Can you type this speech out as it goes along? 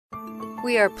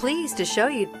We are pleased to show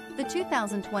you the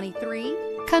 2023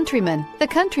 Countryman. The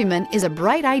Countryman is a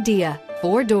bright idea.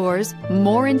 4 doors,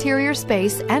 more interior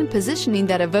space, and positioning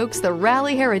that evokes the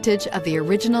rally heritage of the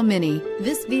original Mini.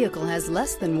 This vehicle has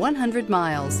less than 100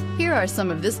 miles. Here are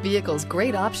some of this vehicle's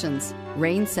great options: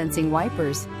 rain sensing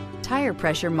wipers, tire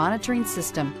pressure monitoring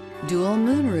system, dual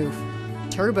moonroof,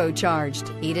 turbocharged,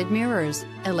 heated mirrors,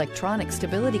 electronic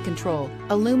stability control,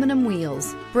 aluminum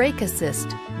wheels, brake assist,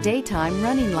 daytime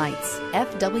running lights,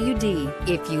 FWD.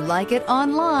 If you like it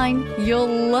online, you'll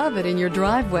love it in your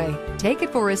driveway. Take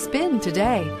it for a spin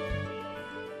today.